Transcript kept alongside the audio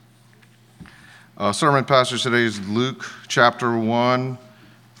Sermon passage today is Luke chapter 1,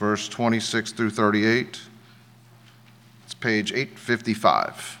 verse 26 through 38. It's page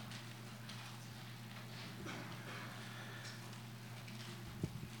 855.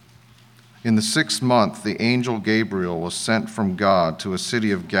 In the 6th month, the angel Gabriel was sent from God to a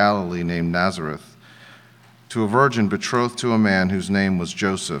city of Galilee named Nazareth, to a virgin betrothed to a man whose name was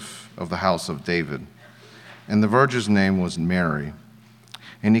Joseph, of the house of David. And the virgin's name was Mary.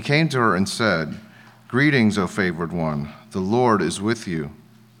 And he came to her and said, "Greetings, O favored one, the Lord is with you."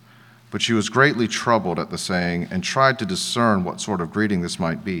 But she was greatly troubled at the saying and tried to discern what sort of greeting this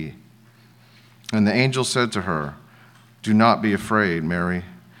might be. And the angel said to her, "Do not be afraid, Mary,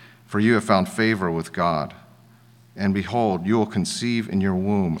 for you have found favor with God. And behold, you will conceive in your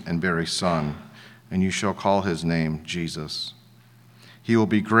womb and bear a son, and you shall call his name Jesus. He will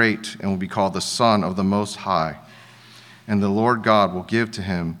be great and will be called the Son of the Most High. And the Lord God will give to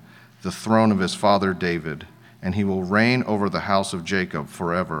him the throne of his father David, and he will reign over the house of Jacob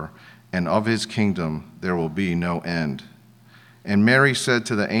forever, and of his kingdom there will be no end." And Mary said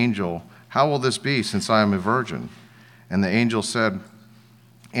to the angel, "How will this be, since I am a virgin?" And the angel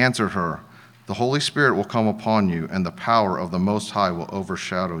answered her, "The Holy Spirit will come upon you, and the power of the Most High will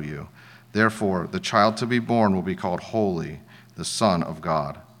overshadow you. Therefore, the child to be born will be called Holy, the Son of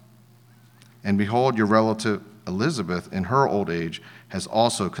God. And behold, your relative Elizabeth, in her old age, has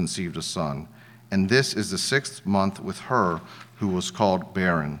also conceived a son. And this is the 6th month with her who was called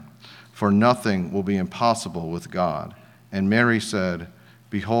barren. For nothing will be impossible with God." And Mary said,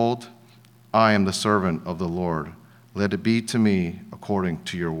 "Behold, I am the servant of the Lord. Let it be to me according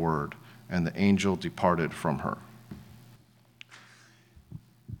to your word." And the angel departed from her.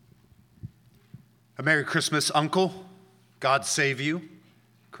 "A Merry Christmas, Uncle. God save you,"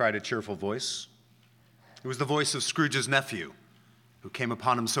 cried a cheerful voice. It was the voice of Scrooge's nephew, who came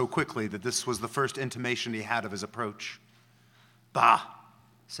upon him so quickly that this was the first intimation he had of his approach. "Bah,"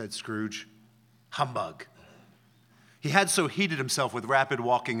 said Scrooge. "Humbug." He had so heated himself with rapid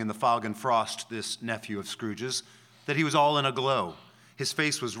walking in the fog and frost, this nephew of Scrooge's, that he was all in a glow. His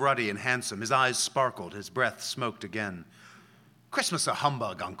face was ruddy and handsome, his eyes sparkled, his breath smoked again. "Christmas a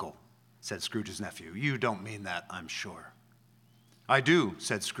humbug, Uncle," said Scrooge's nephew. "You don't mean that, I'm sure." "I do,"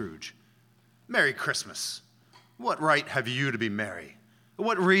 said Scrooge. "Merry Christmas. What right have you to be merry?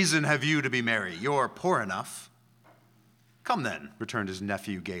 What reason have you to be merry? You're poor enough." "Come then," returned his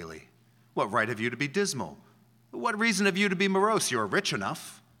nephew gaily. "What right have you to be dismal? What reason have you to be morose? You're rich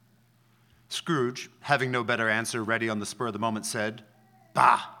enough." Scrooge, having no better answer ready on the spur of the moment, said,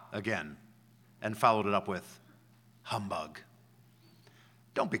 "Bah," again, and followed it up with, "Humbug."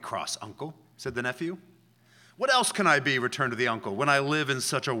 "Don't be cross, Uncle," said the nephew. "What else can I be," returned the uncle, "when I live in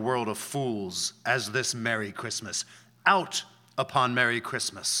such a world of fools as this Merry Christmas? Out upon Merry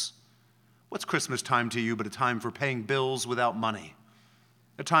Christmas. What's Christmas time to you but a time for paying bills without money?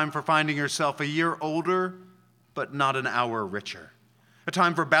 A time for finding yourself a year older, but not an hour richer. A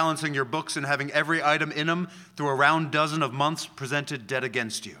time for balancing your books and having every item in them through a round dozen of months presented dead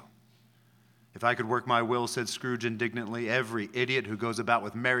against you. If I could work my will," said Scrooge indignantly, "every idiot who goes about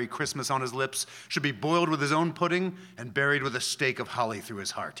with Merry Christmas on his lips should be boiled with his own pudding and buried with a stake of holly through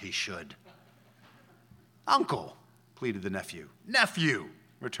his heart. He should." "Uncle," pleaded the nephew. "Nephew,"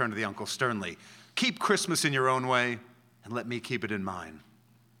 returned the uncle sternly, "keep Christmas in your own way and let me keep it in mine."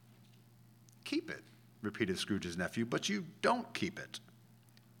 "Keep it," repeated Scrooge's nephew, "but you don't keep it."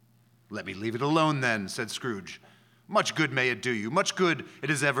 "Let me leave it alone then," said Scrooge. "Much good may it do you, much good it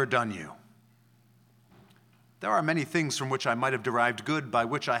has ever done you." "There are many things from which I might have derived good by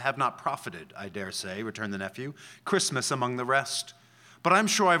which I have not profited, I dare say," returned the nephew, "Christmas among the rest. But I'm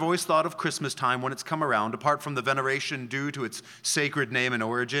sure I've always thought of Christmas time when it's come around, apart from the veneration due to its sacred name and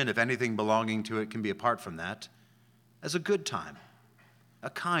origin, if anything belonging to it can be apart from that, as a good time, a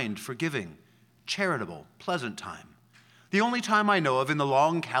kind, forgiving, charitable, pleasant time. The only time I know of in the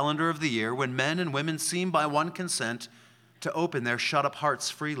long calendar of the year when men and women seem by one consent to open their shut-up hearts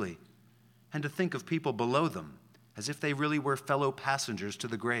freely, and to think of people below them as if they really were fellow passengers to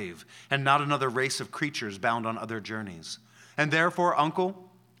the grave, and not another race of creatures bound on other journeys. And therefore,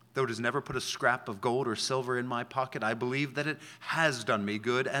 Uncle, though it has never put a scrap of gold or silver in my pocket, I believe that it has done me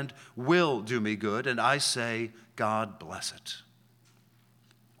good and will do me good, and I say, God bless it."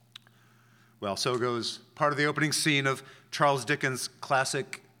 Well, so goes part of the opening scene of Charles Dickens'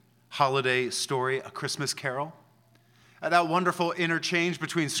 classic holiday story, A Christmas Carol. That wonderful interchange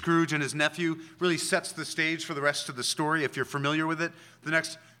between Scrooge and his nephew really sets the stage for the rest of the story, if you're familiar with it. The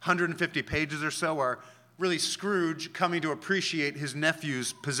next 150 pages or so are really Scrooge coming to appreciate his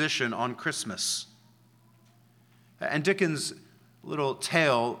nephew's position on Christmas. And Dickens little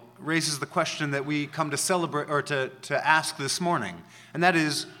tale raises the question that we come to celebrate or to ask this morning, and that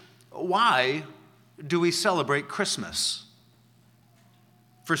is, why do we celebrate Christmas?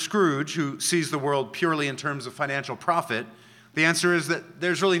 For Scrooge, who sees the world purely in terms of financial profit, the answer is that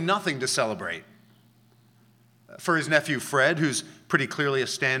there's really nothing to celebrate. For his nephew Fred, who's pretty clearly a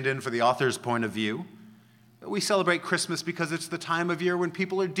stand-in for the author's point of view, we celebrate Christmas because it's the time of year when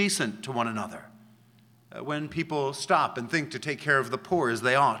people are decent to one another, when people stop and think to take care of the poor as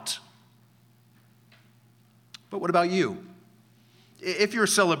they ought. But what about you? If you're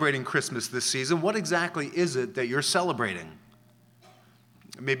celebrating Christmas this season, what exactly is it that you're celebrating?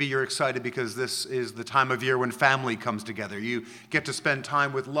 Maybe you're excited because this is the time of year when family comes together. You get to spend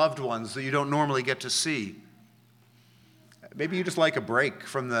time with loved ones that you don't normally get to see. Maybe you just like a break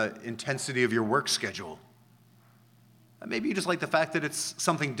from the intensity of your work schedule. Maybe you just like the fact that it's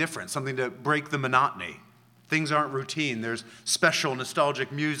something different, something to break the monotony. Things aren't routine. There's special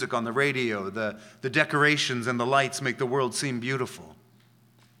nostalgic music on the radio. The decorations and the lights make the world seem beautiful.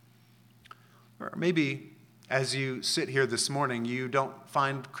 Or maybe as you sit here this morning, you don't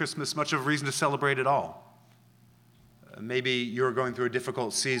find Christmas much of a reason to celebrate at all. Maybe you're going through a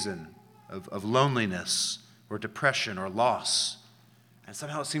difficult season of loneliness or depression or loss, and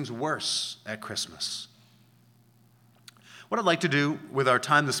somehow it seems worse at Christmas. What I'd like to do with our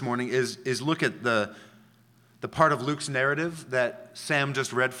time this morning is look at the part of Luke's narrative that Sam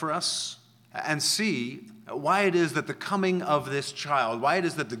just read for us and see why it is that the coming of this child, why it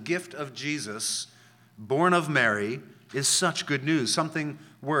is that the gift of Jesus, born of Mary, is such good news, something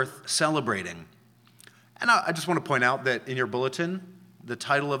worth celebrating. And I just want to point out that in your bulletin, the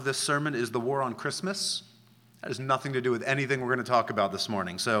title of this sermon is The War on Christmas. That has nothing to do with anything we're going to talk about this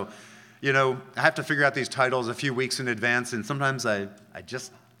morning. So, I have to figure out these titles a few weeks in advance, and sometimes I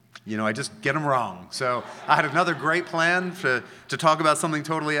just get them wrong. So I had another great plan to talk about something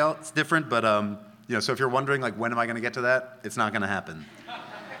totally else, different, but, so if you're wondering, when am I going to get to that? It's not going to happen.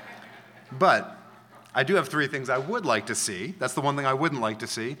 But I do have three things I would like to see. That's the one thing I wouldn't like to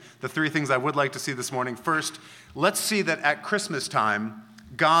see. The three things I would like to see this morning. First, let's see that at Christmas time,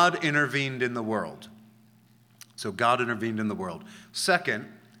 God intervened in the world. So God intervened in the world. Second,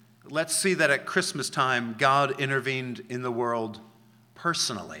 let's see that at Christmas time, God intervened in the world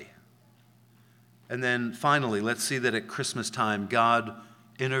personally. And then finally, let's see that at Christmas time, God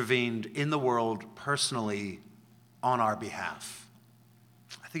intervened in the world personally on our behalf.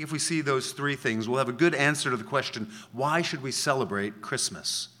 I think if we see those three things, we'll have a good answer to the question, why should we celebrate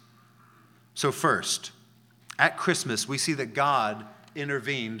Christmas? So first, at Christmas, we see that God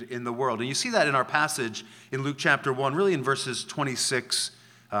intervened in the world. And you see that in our passage in Luke chapter 1, really in verses 26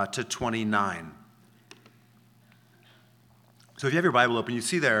 to 29. So if you have your Bible open, you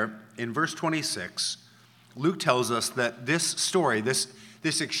see there in verse 26, Luke tells us that this story, this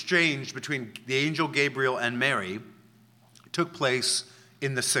exchange between the angel Gabriel and Mary took place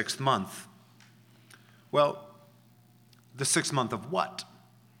in the 6th month. Well, the 6th month of what?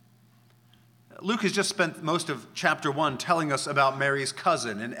 Luke has just spent most of chapter 1 telling us about Mary's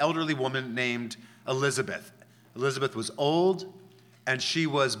cousin, an elderly woman named Elizabeth. Elizabeth was old, and she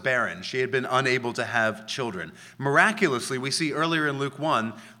was barren. She had been unable to have children. Miraculously, we see earlier in Luke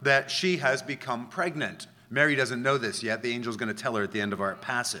 1 that she has become pregnant. Mary doesn't know this yet. The angel's going to tell her at the end of our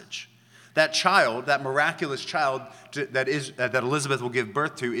passage. That child, that miraculous child that Elizabeth will give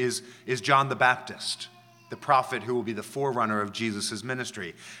birth to is John the Baptist, the prophet who will be the forerunner of Jesus'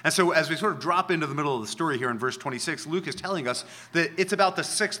 ministry. And so as we sort of drop into the middle of the story here in verse 26, Luke is telling us that it's about the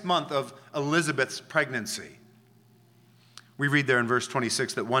 6th month of Elizabeth's pregnancy. We read there in verse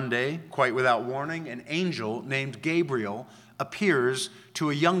 26 that one day, quite without warning, an angel named Gabriel appears to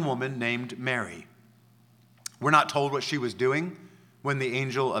a young woman named Mary. We're not told what she was doing when the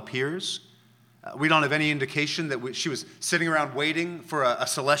angel appears. We don't have any indication that she was sitting around waiting for a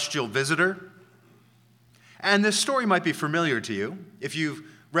celestial visitor. And this story might be familiar to you if you've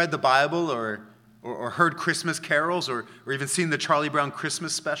read the Bible or heard Christmas carols or even seen the Charlie Brown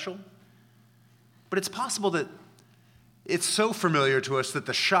Christmas special. But it's possible that it's so familiar to us that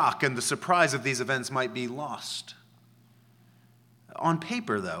the shock and the surprise of these events might be lost. On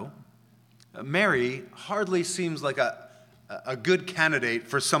paper, though, Mary hardly seems like a good candidate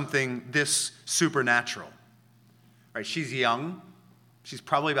for something this supernatural. Right? She's young. She's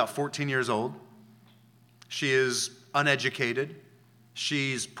probably about 14 years old. She is uneducated.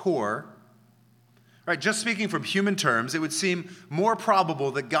 She's poor. Right? Just speaking from human terms, it would seem more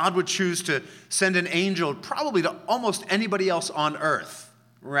probable that God would choose to send an angel probably to almost anybody else on earth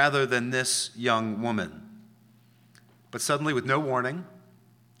rather than this young woman. But suddenly, with no warning,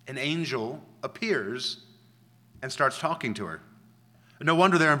 an angel appears and starts talking to her. No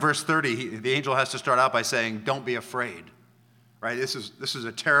wonder there in verse 30, the angel has to start out by saying, don't be afraid, right? This is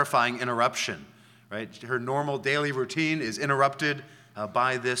a terrifying interruption, right? Her normal daily routine is interrupted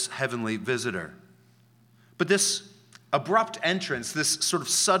by this heavenly visitor. But this abrupt entrance, this sort of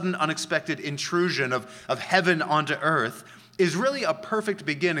sudden, unexpected intrusion of heaven onto earth is really a perfect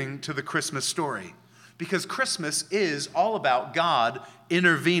beginning to the Christmas story, because Christmas is all about God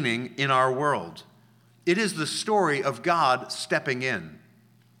intervening in our world. It is the story of God stepping in.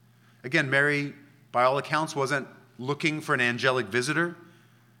 Again, Mary, by all accounts, wasn't looking for an angelic visitor.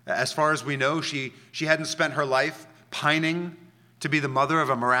 As far as we know, she hadn't spent her life pining to be the mother of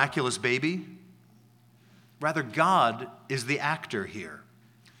a miraculous baby. Rather, God is the actor here.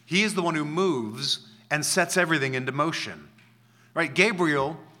 He is the one who moves and sets everything into motion. Right?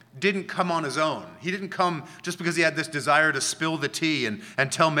 Gabriel didn't come on his own. He didn't come just because he had this desire to spill the tea and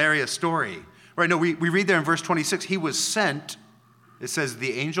tell Mary a story. Right? No, we read there in verse 26, he was sent. It says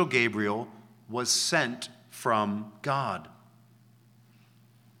the angel Gabriel was sent from God.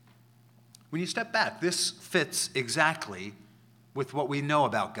 When you step back, this fits exactly with what we know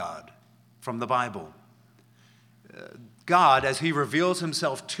about God from the Bible. God, as he reveals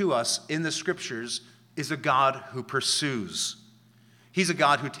himself to us in the scriptures, is a God who pursues. He's a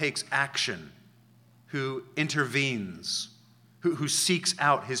God who takes action, who intervenes, who seeks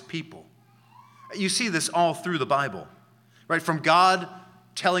out his people. You see this all through the Bible, right? From God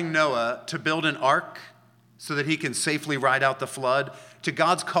telling Noah to build an ark so that he can safely ride out the flood, to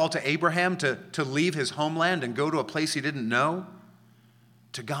God's call to Abraham to leave his homeland and go to a place he didn't know,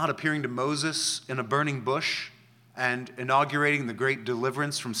 to God appearing to Moses in a burning bush and inaugurating the great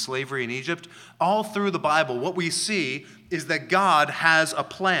deliverance from slavery in Egypt. All through the Bible, what we see is that God has a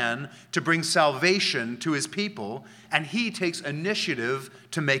plan to bring salvation to his people, and he takes initiative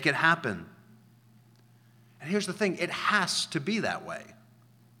to make it happen. And here's the thing, it has to be that way.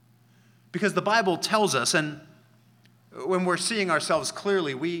 Because the Bible tells us, and when we're seeing ourselves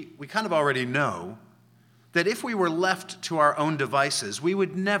clearly, we kind of already know that if we were left to our own devices, we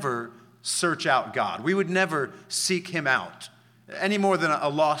would never search out God. We would never seek him out, any more than a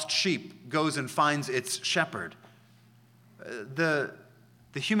lost sheep goes and finds its shepherd. The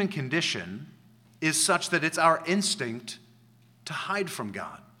human condition is such that it's our instinct to hide from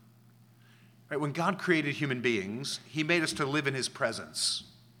God. Right? When God created human beings, he made us to live in his presence.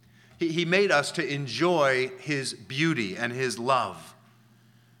 He made us to enjoy his beauty and his love.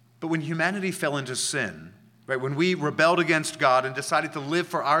 But when humanity fell into sin, right, when we rebelled against God and decided to live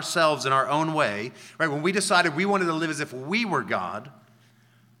for ourselves in our own way, right, when we decided we wanted to live as if we were God,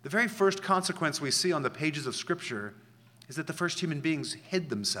 the very first consequence we see on the pages of Scripture is that the first human beings hid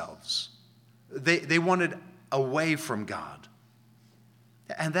themselves. They wanted away from God.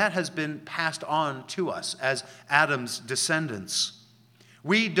 And that has been passed on to us as Adam's descendants.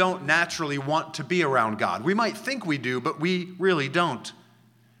 We don't naturally want to be around God. We might think we do, but we really don't.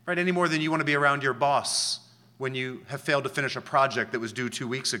 Right? Any more than you want to be around your boss when you have failed to finish a project that was due 2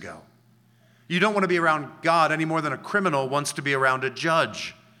 weeks ago. You don't want to be around God any more than a criminal wants to be around a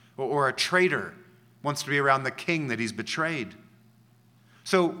judge, or a traitor wants to be around the king that he's betrayed.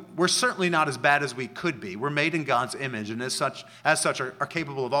 So we're certainly not as bad as we could be. We're made in God's image, and as such are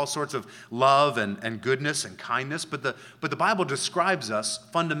capable of all sorts of love and goodness and kindness. But the Bible describes us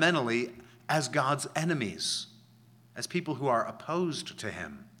fundamentally as God's enemies, as people who are opposed to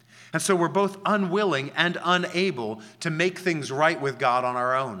him. And so we're both unwilling and unable to make things right with God on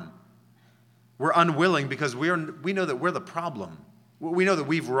our own. We're unwilling because we know that we're the problem. We know that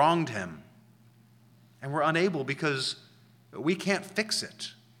we've wronged him. And we're unable because we can't fix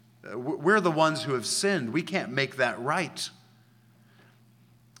it. We're the ones who have sinned. We can't make that right.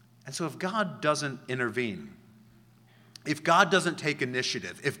 And so if God doesn't intervene, if God doesn't take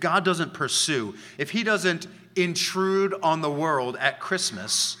initiative, if God doesn't pursue, if he doesn't intrude on the world at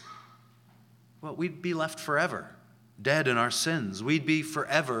Christmas, well, we'd be left forever, dead in our sins. We'd be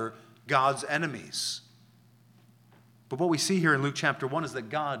forever God's enemies. But what we see here in Luke chapter 1 is that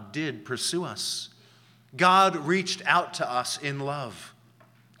God did pursue us. God reached out to us in love.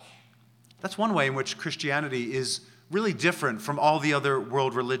 That's one way in which Christianity is really different from all the other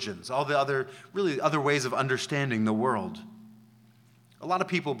world religions, all the other ways of understanding the world. A lot of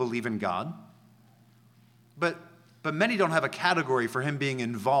people believe in God, but many don't have a category for him being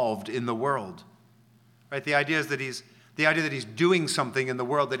involved in the world. Right? The idea that he's doing something in the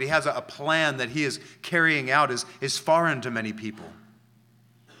world, that he has a plan that he is carrying out is foreign to many people.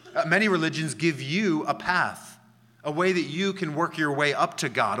 Many religions give you a path, a way that you can work your way up to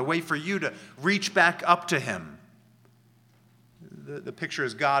God, a way for you to reach back up to him. The picture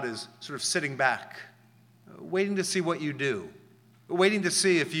is God is sort of sitting back, waiting to see what you do, waiting to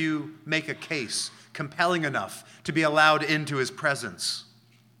see if you make a case compelling enough to be allowed into his presence.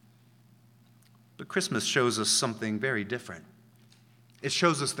 But Christmas shows us something very different. It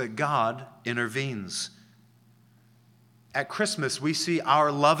shows us that God intervenes. At Christmas, we see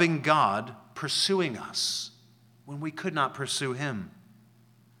our loving God pursuing us when we could not pursue him.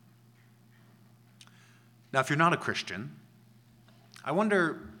 Now, if you're not a Christian, I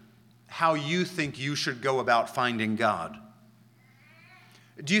wonder how you think you should go about finding God.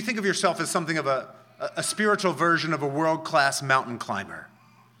 Do you think of yourself as something of a spiritual version of a world-class mountain climber,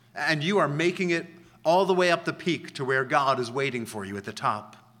 and you are making it all the way up the peak to where God is waiting for you at the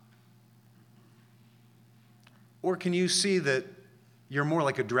top? Or can you see that you're more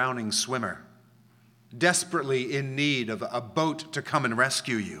like a drowning swimmer, desperately in need of a boat to come and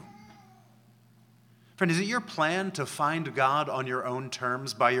rescue you? Friend, is it your plan to find God on your own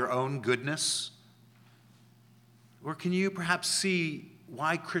terms, by your own goodness? Or can you perhaps see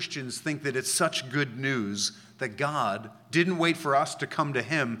why Christians think that it's such good news that God didn't wait for us to come to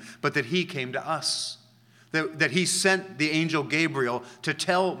him, but that he came to us? That he sent the angel Gabriel to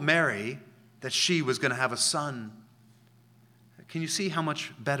tell Mary that she was going to have a son. Can you see how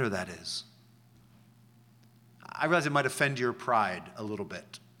much better that is? I realize it might offend your pride a little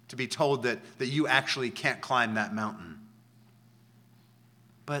bit to be told that you actually can't climb that mountain.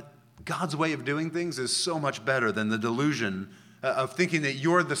 But God's way of doing things is so much better than the delusion of thinking that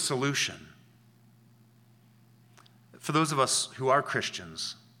you're the solution. For those of us who are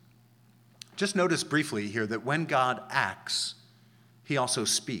Christians, just notice briefly here that when God acts, he also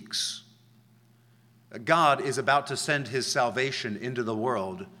speaks. God is about to send his salvation into the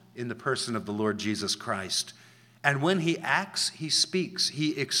world in the person of the Lord Jesus Christ. And when he acts, he speaks,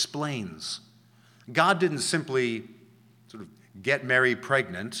 he explains. God didn't simply sort of get Mary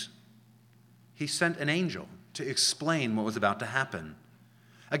pregnant. He sent an angel to explain what was about to happen.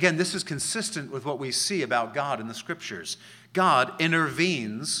 Again, this is consistent with what we see about God in the Scriptures. God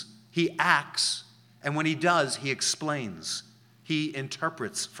intervenes, he acts, and when he does, he explains. He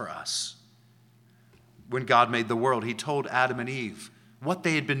interprets for us. When God made the world, he told Adam and Eve what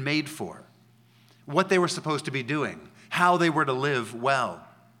they had been made for, what they were supposed to be doing, how they were to live well.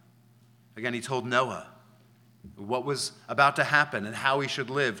 Again, he told Noah what was about to happen and how he should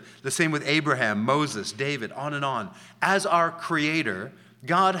live. The same with Abraham, Moses, David, on and on. As our creator,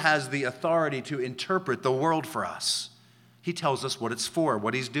 God has the authority to interpret the world for us. He tells us what it's for,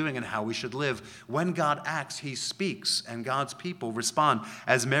 what he's doing, and how we should live. When God acts, he speaks, and God's people respond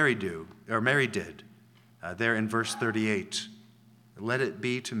as Mary did, there in verse 38. Let it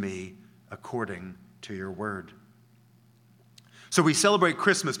be to me according to your word. So we celebrate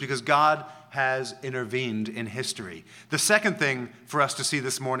Christmas because God has intervened in history. The second thing for us to see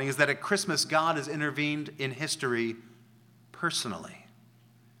this morning is that at Christmas, God has intervened in history personally.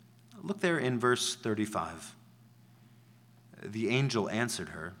 Look there in verse 35. The angel answered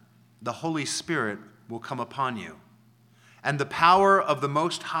her, "The Holy Spirit will come upon you, and the power of the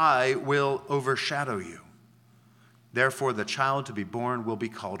Most High will overshadow you. Therefore, the child to be born will be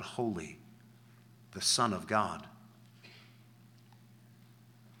called Holy, the Son of God."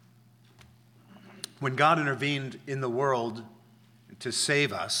 When God intervened in the world to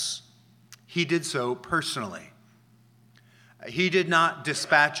save us, he did so personally. He did not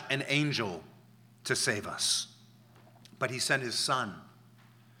dispatch an angel to save us, but he sent his Son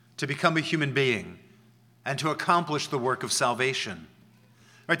to become a human being and to accomplish the work of salvation.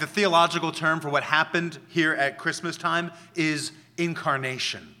 Right, the theological term for what happened here at Christmas time is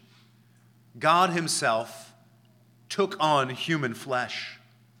incarnation. God himself took on human flesh.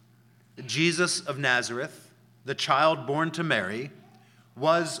 Jesus of Nazareth, the child born to Mary,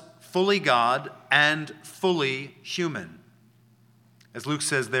 was fully God and fully human. As Luke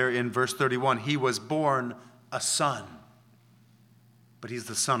says there in verse 31, he was born a son, but he's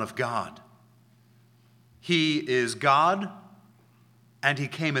the Son of God. He is God, and he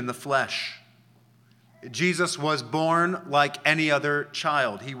came in the flesh. Jesus was born like any other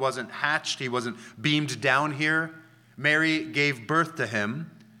child. He wasn't hatched. He wasn't beamed down here. Mary gave birth to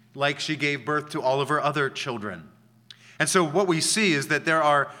him like she gave birth to all of her other children. And so what we see is that there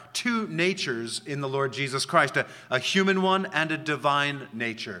are two natures in the Lord Jesus Christ, a human one and a divine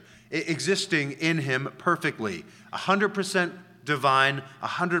nature, existing in him perfectly, 100% divine,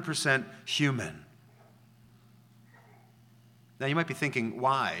 100% human. Now you might be thinking,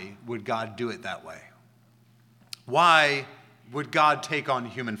 why would God do it that way? Why would God take on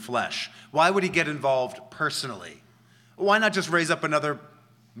human flesh? Why would he get involved personally? Why not just raise up another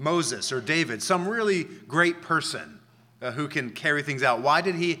Moses or David, some really great person who can carry things out? Why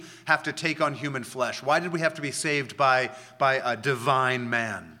did he have to take on human flesh? Why did we have to be saved by a divine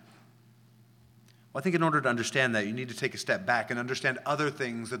man? Well, I think in order to understand that, you need to take a step back and understand other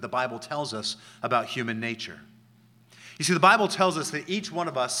things that the Bible tells us about human nature. You see, the Bible tells us that each one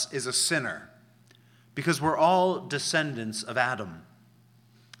of us is a sinner because we're all descendants of Adam.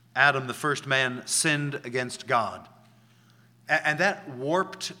 Adam, the first man, sinned against God. And that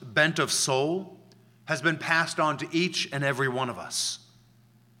warped bent of soul has been passed on to each and every one of us.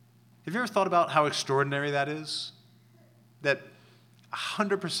 Have you ever thought about how extraordinary that is? That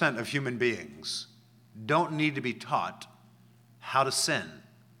 100% of human beings don't need to be taught how to sin,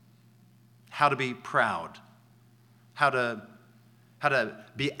 how to be proud, how to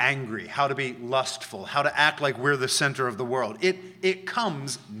be angry, how to be lustful, how to act like we're the center of the world. It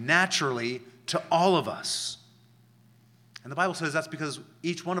comes naturally to all of us. And the Bible says that's because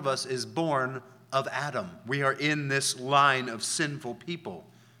each one of us is born of Adam. We are in this line of sinful people.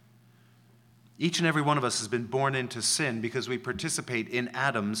 Each and every one of us has been born into sin because we participate in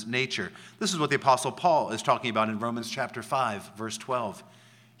Adam's nature. This is what the Apostle Paul is talking about in Romans chapter 5, verse 12.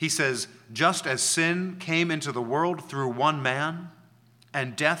 He says, just as sin came into the world through one man,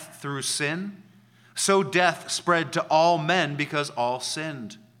 and death through sin, so death spread to all men because all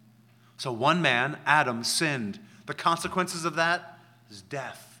sinned. So one man, Adam, sinned. The consequences of that is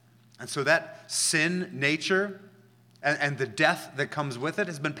death. And so that sin nature and the death that comes with it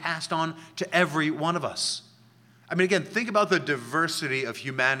has been passed on to every one of us. I mean, again, think about the diversity of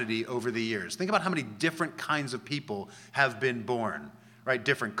humanity over the years. Think about how many different kinds of people have been born, right?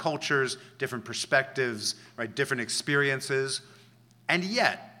 Different cultures, different perspectives, right? Different experiences. And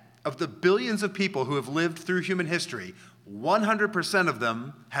yet, of the billions of people who have lived through human history, 100% of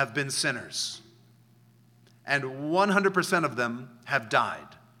them have been sinners. And 100% of them have died.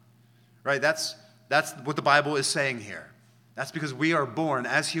 Right? That's what the Bible is saying here. That's because we are born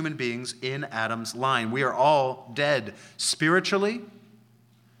as human beings in Adam's line. We are all dead spiritually,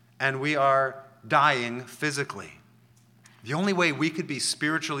 and we are dying physically. The only way we could be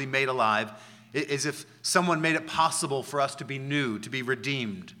spiritually made alive is if someone made it possible for us to be new, to be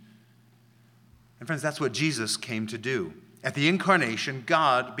redeemed. And friends, that's what Jesus came to do. At the incarnation,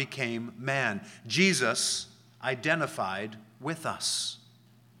 God became man. Jesus identified with us.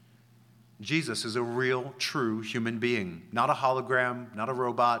 Jesus is a real, true human being. Not a hologram, not a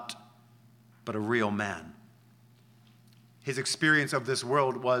robot, but a real man. His experience of this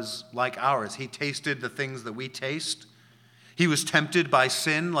world was like ours. He tasted the things that we taste. He was tempted by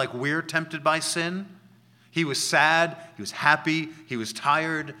sin like we're tempted by sin. He was sad, he was happy, he was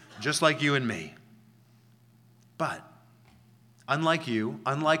tired, just like you and me. But unlike you,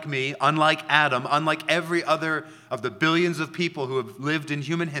 unlike me, unlike Adam, unlike every other of the billions of people who have lived in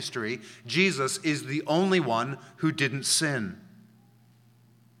human history, Jesus is the only one who didn't sin.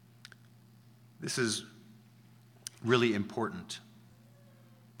 This is really important.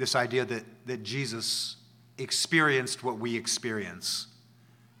 This idea that Jesus experienced what we experience.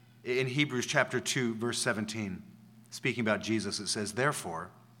 In Hebrews chapter 2, verse 17, speaking about Jesus, it says,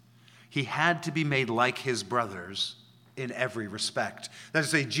 therefore, he had to be made like his brothers in every respect. That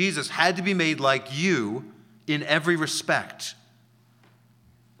is to say, Jesus had to be made like you in every respect.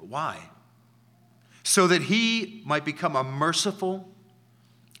 Why? So that he might become a merciful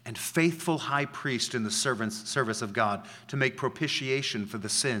and faithful high priest in the service of God to make propitiation for the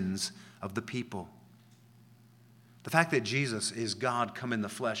sins of the people. The fact that Jesus is God come in the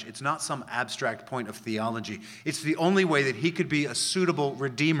flesh, it's not some abstract point of theology. It's the only way that he could be a suitable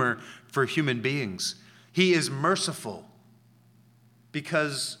redeemer for human beings. He is merciful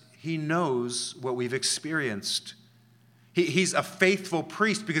because he knows what we've experienced. He's a faithful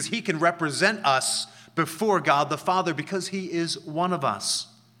priest because he can represent us before God the Father because he is one of us.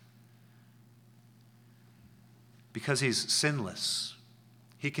 Because he's sinless,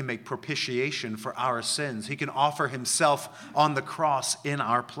 he can make propitiation for our sins. He can offer himself on the cross in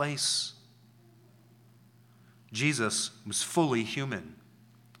our place. Jesus was fully human.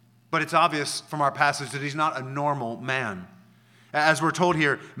 But it's obvious from our passage that he's not a normal man. As we're told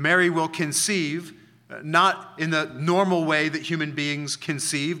here, Mary will conceive, not in the normal way that human beings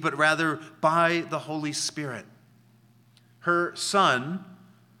conceive, but rather by the Holy Spirit. Her son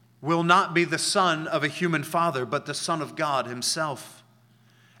will not be the son of a human father, but the Son of God himself.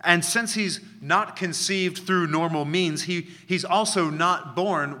 And since he's not conceived through normal means, he's also not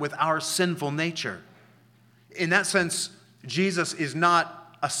born with our sinful nature. In that sense, Jesus is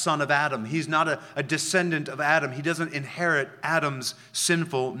not a son of Adam. He's not a descendant of Adam. He doesn't inherit Adam's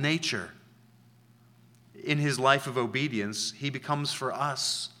sinful nature. In his life of obedience, he becomes for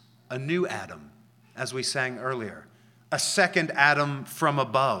us a new Adam, as we sang earlier, a second Adam from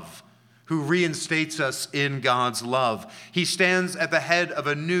above who reinstates us in God's love. He stands at the head of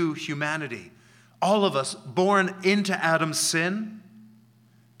a new humanity. All of us born into Adam's sin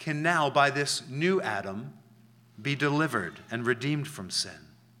can now, by this new Adam, be delivered and redeemed from sin.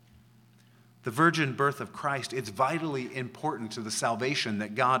 The virgin birth of Christ, it's vitally important to the salvation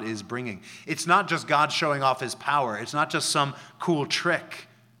that God is bringing. It's not just God showing off his power. It's not just some cool trick.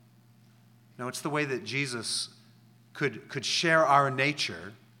 No, it's the way that Jesus could share our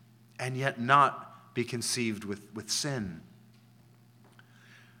nature and yet not be conceived with sin.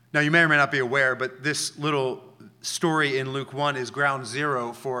 Now, you may or may not be aware, but this little story in Luke 1 is ground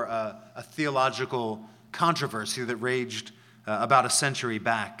zero for a theological controversy that raged about a century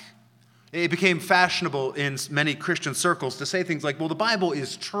back. It became fashionable in many Christian circles to say things like, well, the Bible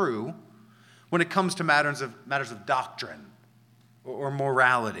is true when it comes to matters of doctrine or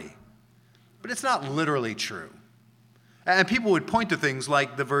morality, but it's not literally true. And people would point to things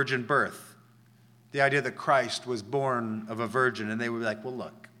like the virgin birth, the idea that Christ was born of a virgin, and they would be like, well,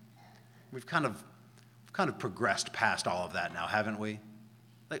 look, we've kind of progressed past all of that now, haven't we?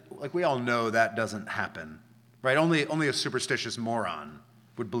 Like we all know that doesn't happen, right? Only a superstitious moron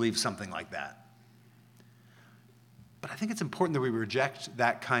would believe something like that. But I think it's important that we reject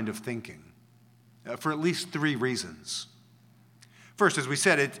that kind of thinking for at least three reasons. First, as we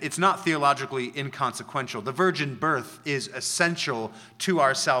said, it's not theologically inconsequential. The virgin birth is essential to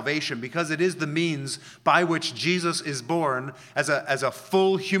our salvation because it is the means by which Jesus is born as a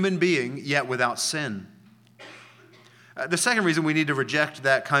full human being, yet without sin. The second reason we need to reject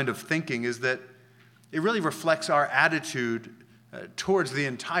that kind of thinking is that it really reflects our attitude towards the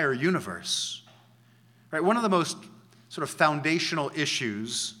entire universe. Right? One of the most sort of foundational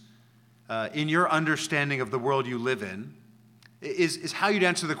issues in your understanding of the world you live in is how you'd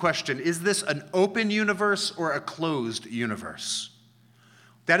answer the question, is this an open universe or a closed universe?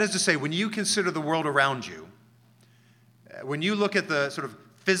 That is to say, when you consider the world around you, when you look at the sort of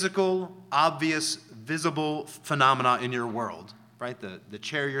physical, obvious, visible phenomena in your world, right? The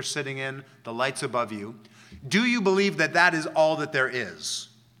chair you're sitting in, the lights above you, do you believe that that is all that there is?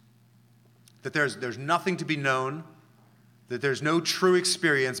 That there's nothing to be known, that there's no true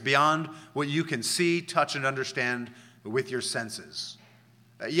experience beyond what you can see, touch, and understand with your senses?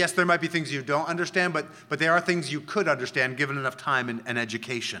 Yes, there might be things you don't understand, but there are things you could understand given enough time and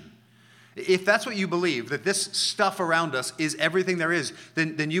education. If that's what you believe, that this stuff around us is everything there is,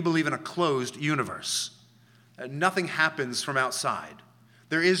 then you believe in a closed universe. Nothing happens from outside.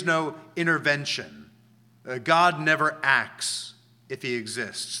 There is no intervention. God never acts if he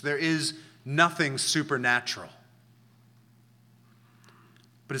exists. There is nothing supernatural.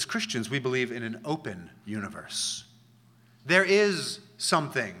 But as Christians, we believe in an open universe. There is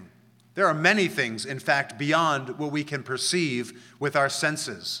something. There are many things, in fact, beyond what we can perceive with our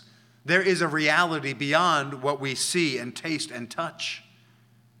senses. There is a reality beyond what we see and taste and touch.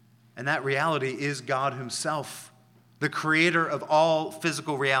 And that reality is God himself, the creator of all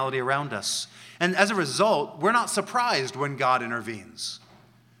physical reality around us. And as a result, we're not surprised when God intervenes.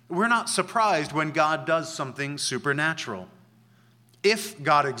 We're not surprised when God does something supernatural. If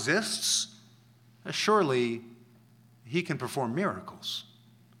God exists, surely he can perform miracles.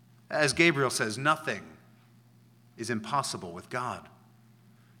 As Gabriel says, nothing is impossible with God.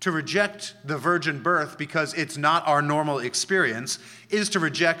 To reject the virgin birth because it's not our normal experience is to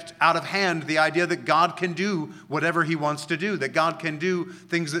reject out of hand the idea that God can do whatever he wants to do, that God can do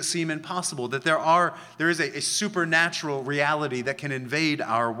things that seem impossible, that there is a supernatural reality that can invade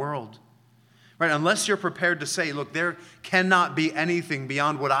our world. Right? Unless you're prepared to say, look, there cannot be anything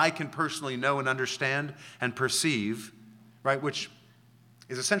beyond what I can personally know and understand and perceive, right? Which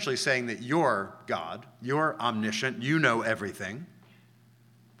is essentially saying that you're God, you're omniscient, you know everything.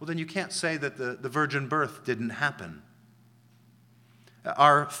 Well, then you can't say that the virgin birth didn't happen.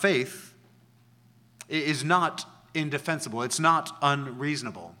 Our faith is not indefensible. It's not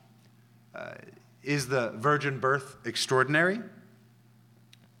unreasonable. Is the virgin birth extraordinary?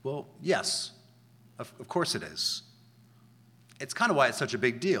 Well, yes, of course it is. It's kind of why it's such a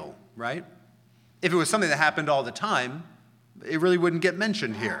big deal, right? If it was something that happened all the time, it really wouldn't get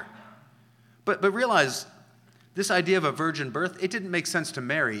mentioned here. But realize, this idea of a virgin birth, it didn't make sense to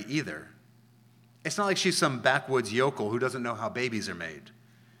Mary either. It's not like she's some backwoods yokel who doesn't know how babies are made.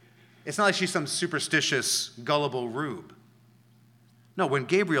 It's not like she's some superstitious, gullible rube. No, when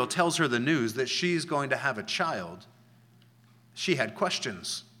Gabriel tells her the news that she's going to have a child, she had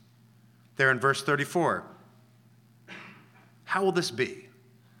questions. There in verse 34, how will this be,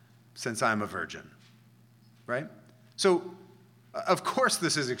 since I'm a virgin? Right? So Of course,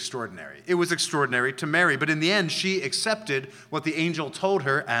 this is extraordinary. It was extraordinary to Mary, but in the end, she accepted what the angel told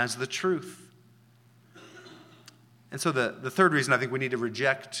her as the truth. And so the third reason I think we need to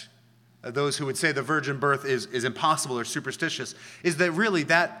reject those who would say the virgin birth is impossible or superstitious is that really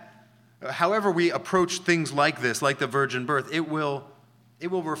however we approach things like this, like the virgin birth, it will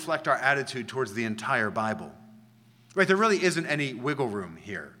reflect our attitude towards the entire Bible. Right? There really isn't any wiggle room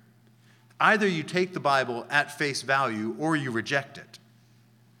here. Either you take the Bible at face value or you reject it.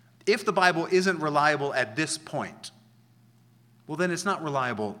 If the Bible isn't reliable at this point, well, then it's not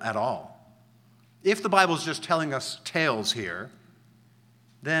reliable at all. If the Bible is just telling us tales here,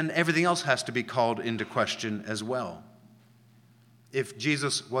 then everything else has to be called into question as well. If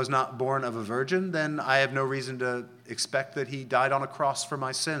Jesus was not born of a virgin, then I have no reason to expect that he died on a cross for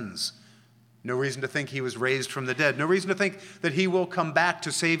my sins. No reason to think he was raised from the dead. No reason to think that he will come back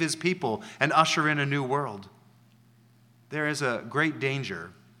to save his people and usher in a new world. There is a great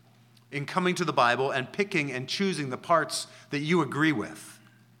danger in coming to the Bible and picking and choosing the parts that you agree with.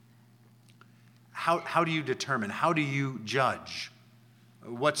 How do you determine? How do you judge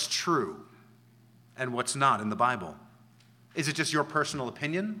what's true and what's not in the Bible? Is it just your personal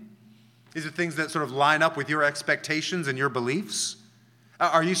opinion? Is it things that sort of line up with your expectations and your beliefs?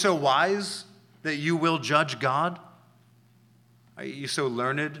 Are you so wise that you will judge God? Are you so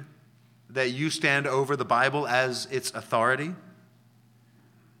learned that you stand over the Bible as its authority?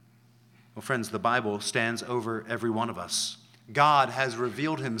 Well, friends, the Bible stands over every one of us. God has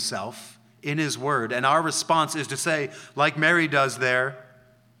revealed himself in his word, and our response is to say, like Mary does there,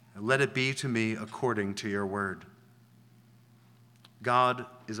 let it be to me according to your word. God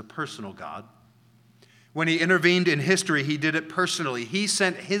is a personal God. When he intervened in history, he did it personally. He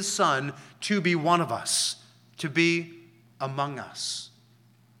sent his son to be one of us, to be among us.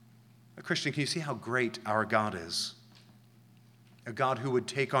 Christian, can you see how great our God is? A God who would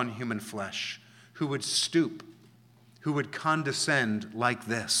take on human flesh, who would stoop, who would condescend like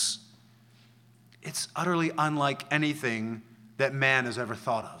this. It's utterly unlike anything that man has ever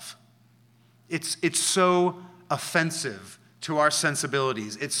thought of. It's so offensive to our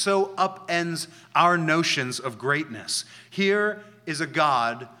sensibilities. It so upends our notions of greatness. Here is a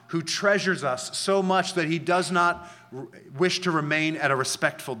God who treasures us so much that he does not wish to remain at a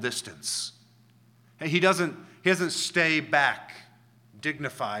respectful distance. He doesn't stay back,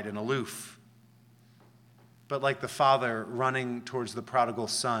 dignified and aloof. But like the father running towards the prodigal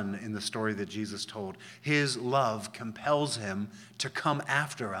son in the story that Jesus told, his love compels him to come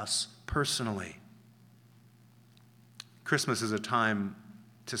after us personally. Christmas is a time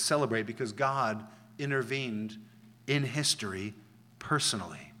to celebrate because God intervened in history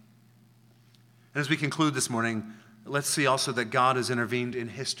personally. And as we conclude this morning, let's see also that God has intervened in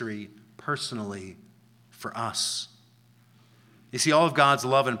history personally for us. You see, all of God's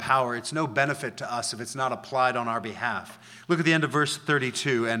love and power, it's no benefit to us if it's not applied on our behalf. Look at the end of verse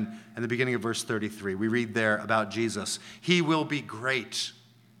 32 and the beginning of verse 33. We read there about Jesus. He will be great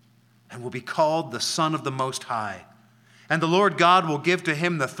and will be called the Son of the Most High. And the Lord God will give to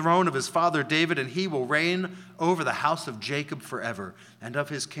him the throne of his father David, and he will reign over the house of Jacob forever, and of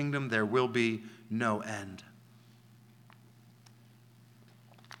his kingdom there will be no end.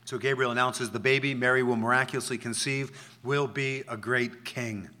 So Gabriel announces the baby Mary will miraculously conceive will be a great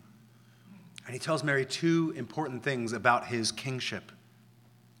king. And he tells Mary two important things about his kingship.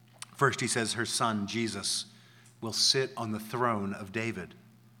 First, he says her son, Jesus, will sit on the throne of David.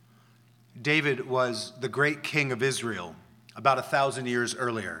 David was the great king of Israel about 1,000 years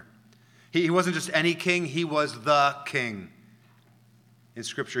earlier. He wasn't just any king, he was the king. In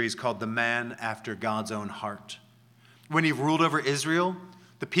Scripture, he's called the man after God's own heart. When he ruled over Israel,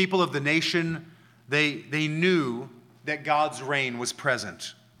 the people of the nation, they knew that God's reign was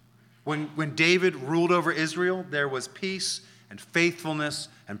present. When David ruled over Israel, there was peace and faithfulness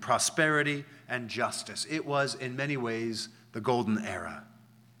and prosperity and justice. It was, in many ways, the golden era.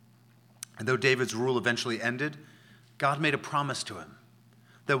 And though David's rule eventually ended, God made a promise to him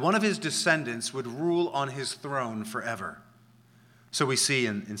that one of his descendants would rule on his throne forever. So we see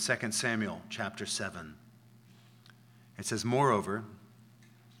in 2 Samuel chapter 7, it says, "Moreover,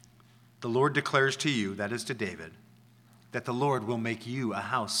 the Lord declares to you," that is to David, "that the Lord will make you a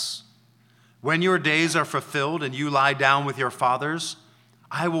house. When your days are fulfilled and you lie down with your fathers,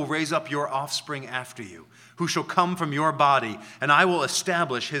 I will raise up your offspring after you, who shall come from your body, and I will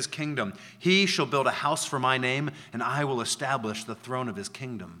establish his kingdom. He shall build a house for my name, and I will establish the throne of his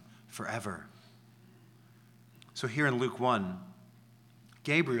kingdom forever." So here in Luke 1,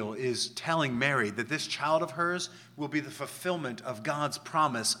 Gabriel is telling Mary that this child of hers will be the fulfillment of God's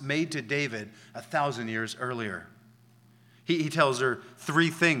promise made to David 1,000 years earlier. He tells her three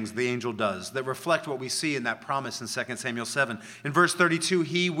things the angel does that reflect what we see in that promise in 2 Samuel 7. In verse 32,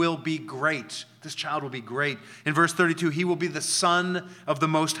 he will be great. This child will be great. In verse 32, he will be the Son of the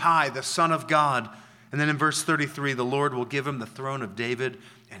Most High, the Son of God. And then in verse 33, the Lord will give him the throne of David,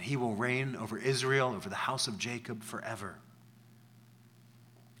 and he will reign over Israel, over the house of Jacob forever.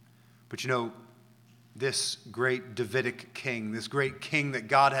 But you know, this great Davidic king, this great king that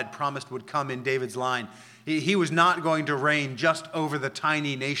God had promised would come in David's line, he was not going to reign just over the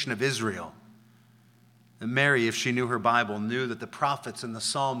tiny nation of Israel. And Mary, if she knew her Bible, knew that the prophets and the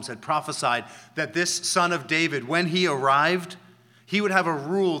Psalms had prophesied that this son of David, when he arrived, he would have a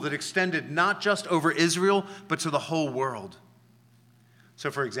rule that extended not just over Israel, but to the whole world. So,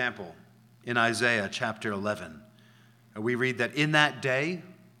 for example, in Isaiah chapter 11, we read that in that day,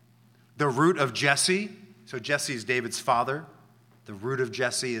 the root of Jesse, so Jesse is David's father, the root of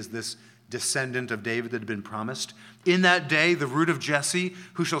Jesse is this descendant of David that had been promised. In that day, the root of Jesse,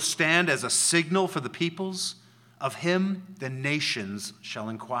 who shall stand as a signal for the peoples, of him the nations shall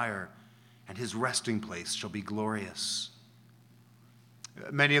inquire, and his resting place shall be glorious.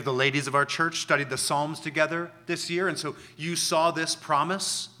 Many of the ladies of our church studied the Psalms together this year, and so you saw this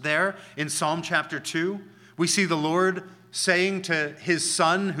promise there in Psalm chapter 2. We see the Lord saying to his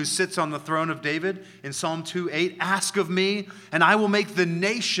son who sits on the throne of David in Psalm 2:8, ask of me, and I will make the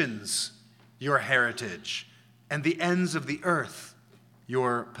nations your heritage, and the ends of the earth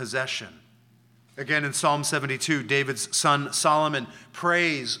your possession. Again, in Psalm 72, David's son Solomon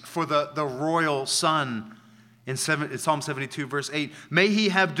prays for the royal son. In Psalm 72, verse 8, may he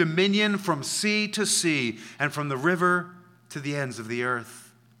have dominion from sea to sea, and from the river to the ends of the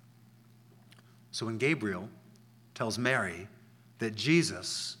earth. So when Gabriel tells Mary that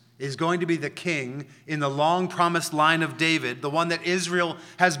Jesus is going to be the king in the long-promised line of David, the one that Israel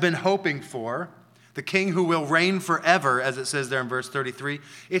has been hoping for, the king who will reign forever, as it says there in verse 33,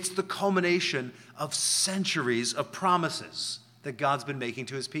 it's the culmination of centuries of promises that God's been making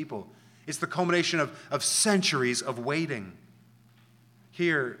to his people. It's the culmination of centuries of waiting.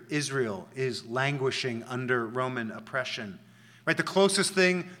 Here, Israel is languishing under Roman oppression. Right, the closest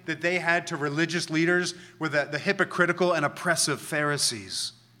thing that they had to religious leaders were the hypocritical and oppressive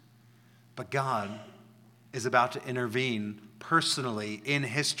Pharisees. But God is about to intervene personally in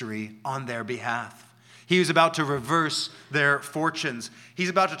history on their behalf. He is about to reverse their fortunes. He's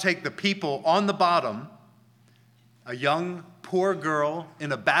about to take the people on the bottom, a young, poor girl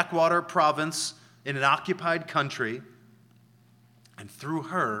in a backwater province in an occupied country, and through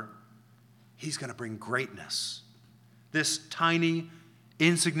her, he's going to bring greatness. This tiny,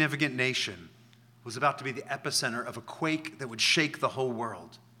 insignificant nation was about to be the epicenter of a quake that would shake the whole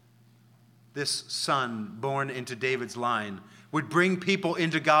world. This son, born into David's line, would bring people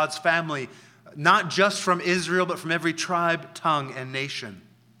into God's family, not just from Israel, but from every tribe, tongue, and nation.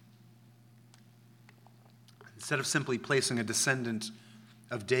 Instead of simply placing a descendant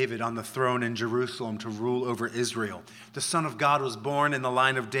of David on the throne in Jerusalem to rule over Israel, the Son of God was born in the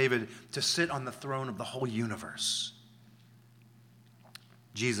line of David to sit on the throne of the whole universe.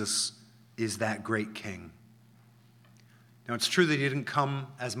 Jesus is that great king. Now, it's true that he didn't come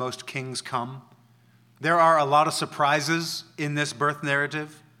as most kings come. There are a lot of surprises in this birth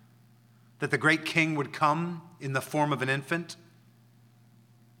narrative, that the great king would come in the form of an infant,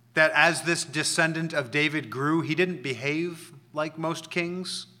 that as this descendant of David grew, he didn't behave like most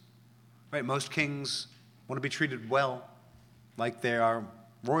kings. Right? Most kings want to be treated well, like they are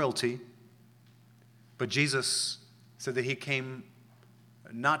royalty. But Jesus said that he came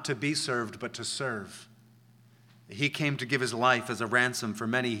not to be served, but to serve. He came to give his life as a ransom for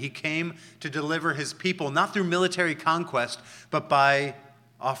many. He came to deliver his people, not through military conquest, but by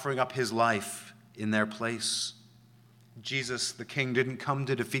offering up his life in their place. Jesus, the king, didn't come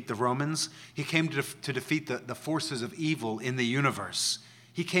to defeat the Romans. He came to defeat the forces of evil in the universe.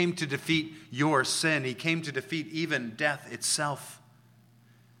 He came to defeat your sin. He came to defeat even death itself.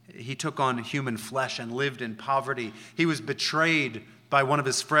 He took on human flesh and lived in poverty. He was betrayed by one of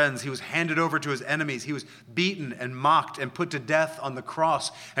his friends. He was handed over to his enemies. He was beaten and mocked and put to death on the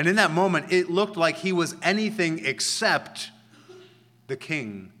cross. And in that moment, it looked like he was anything except the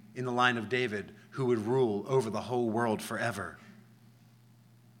king in the line of David who would rule over the whole world forever.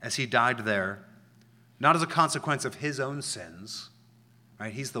 As he died there, not as a consequence of his own sins,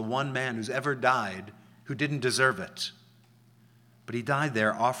 right? He's the one man who's ever died who didn't deserve it. But he died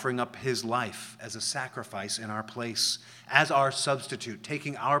there offering up his life as a sacrifice in our place, as our substitute,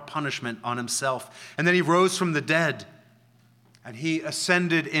 taking our punishment on himself. And then he rose from the dead, and he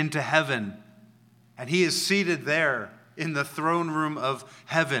ascended into heaven, and he is seated there in the throne room of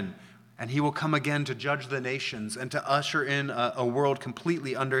heaven. And he will come again to judge the nations and to usher in a world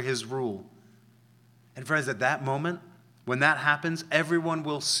completely under his rule. And friends, at that moment, when that happens, everyone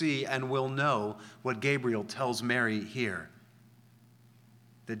will see and will know what Gabriel tells Mary here,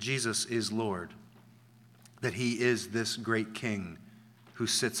 that Jesus is Lord, that he is this great king who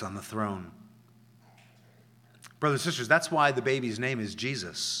sits on the throne. Brothers and sisters, that's why the baby's name is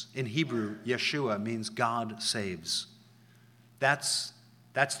Jesus. In Hebrew, Yeshua means God saves. That's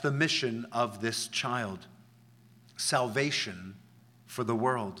the mission of this child. Salvation for the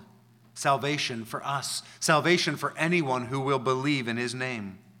world. Salvation for us. Salvation for anyone who will believe in his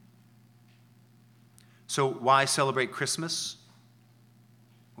name. So why celebrate Christmas?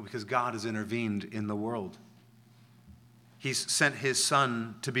 Well, because God has intervened in the world. He's sent his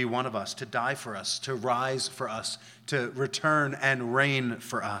Son to be one of us, to die for us, to rise for us, to return and reign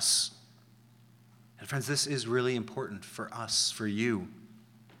for us. And friends, this is really important for us, for you.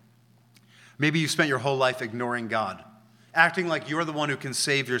 Maybe you spent your whole life ignoring God, acting like you're the one who can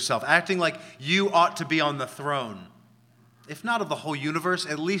save yourself, acting like you ought to be on the throne, if not of the whole universe,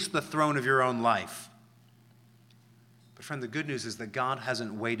 at least the throne of your own life. But friend, the good news is that God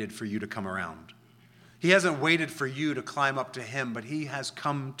hasn't waited for you to come around. He hasn't waited for you to climb up to him, but he has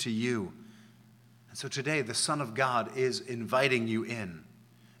come to you. And so today, the Son of God is inviting you in,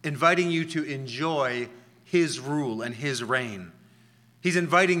 inviting you to enjoy his rule and his reign. He's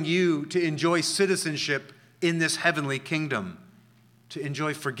inviting you to enjoy citizenship in this heavenly kingdom, to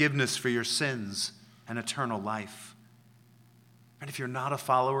enjoy forgiveness for your sins and eternal life. And if you're not a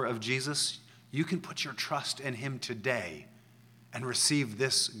follower of Jesus, you can put your trust in him today and receive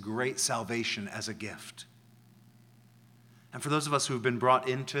this great salvation as a gift. And for those of us who have been brought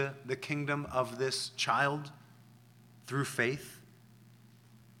into the kingdom of this child through faith,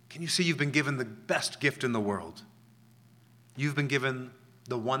 can you see you've been given the best gift in the world? You've been given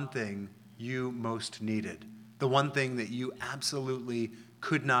the one thing you most needed, the one thing that you absolutely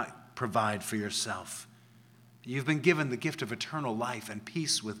could not provide for yourself. You've been given the gift of eternal life and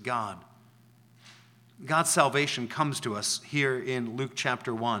peace with God. God's salvation comes to us here in Luke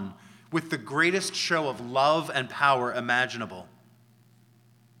chapter 1 with the greatest show of love and power imaginable.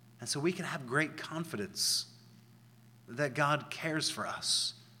 And so we can have great confidence that God cares for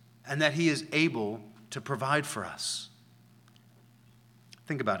us and that he is able to provide for us.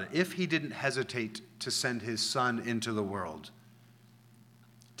 Think about it. If he didn't hesitate to send his Son into the world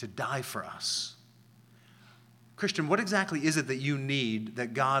to die for us, Christian, what exactly is it that you need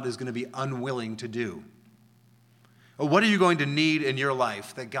that God is going to be unwilling to do? Or what are you going to need in your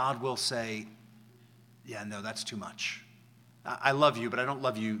life that God will say, yeah, no, that's too much. I love you, but I don't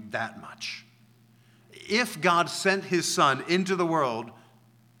love you that much. If God sent his Son into the world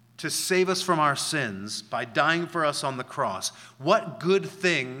to save us from our sins by dying for us on the cross, what good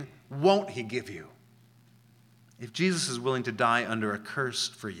thing won't he give you? If Jesus is willing to die under a curse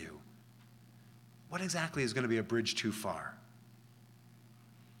for you, what exactly is going to be a bridge too far?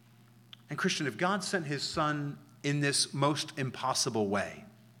 And Christian, if God sent his Son in this most impossible way,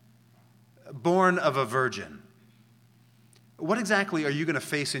 born of a virgin, what exactly are you going to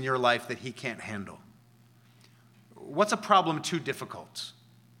face in your life that he can't handle? What's a problem too difficult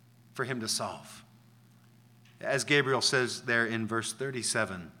for him to solve? As Gabriel says there in verse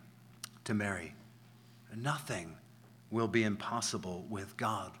 37 to Mary, nothing will be impossible with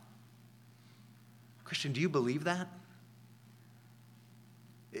God. Christian, do you believe that?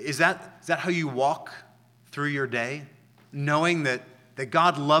 Is that how you walk through your day, knowing that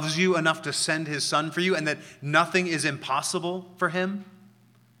God loves you enough to send his Son for you and that nothing is impossible for him?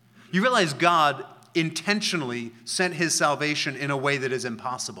 You realize God intentionally sent his salvation in a way that is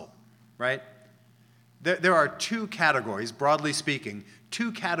impossible, right? There are two categories, broadly speaking,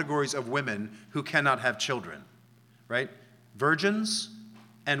 two categories of women who cannot have children, right? Virgins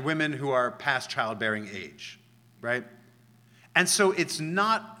and women who are past childbearing age, right? And so it's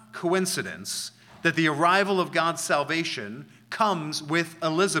not coincidence that the arrival of God's salvation comes with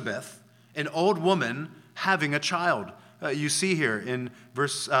Elizabeth, an old woman, having a child. You see here in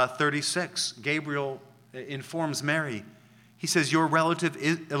verse 36, Gabriel informs Mary. He says, your relative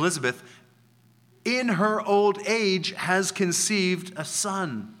Elizabeth, in her old age, has conceived a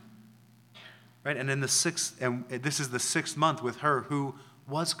son. Right? And this is the 6th month with her who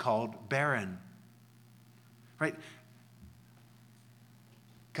was called barren. Right?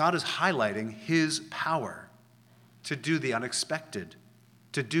 God is highlighting his power to do the unexpected,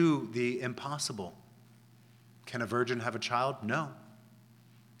 to do the impossible. Can a virgin have a child? No.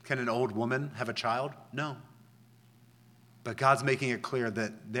 Can an old woman have a child? No. But God's making it clear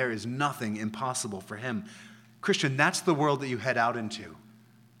that there is nothing impossible for him. Christian, that's the world that you head out into.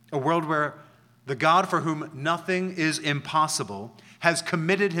 A world where the God for whom nothing is impossible has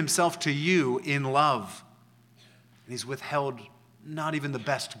committed himself to you in love. And he's withheld not even the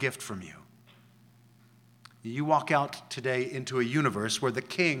best gift from you. You walk out today into a universe where the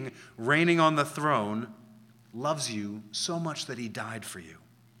King reigning on the throne loves you so much that he died for you.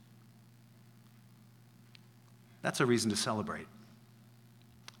 That's a reason to celebrate.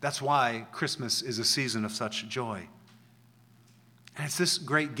 That's why Christmas is a season of such joy. And it's this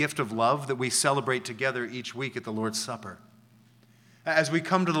great gift of love that we celebrate together each week at the Lord's Supper. As we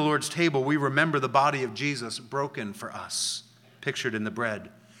come to the Lord's table, we remember the body of Jesus broken for us, pictured in the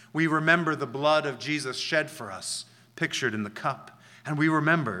bread. We remember the blood of Jesus shed for us, pictured in the cup. And we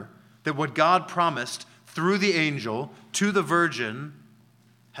remember that what God promised through the angel to the virgin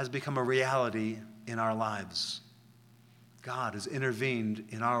has become a reality in our lives. God has intervened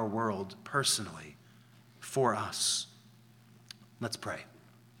in our world personally for us. Let's pray.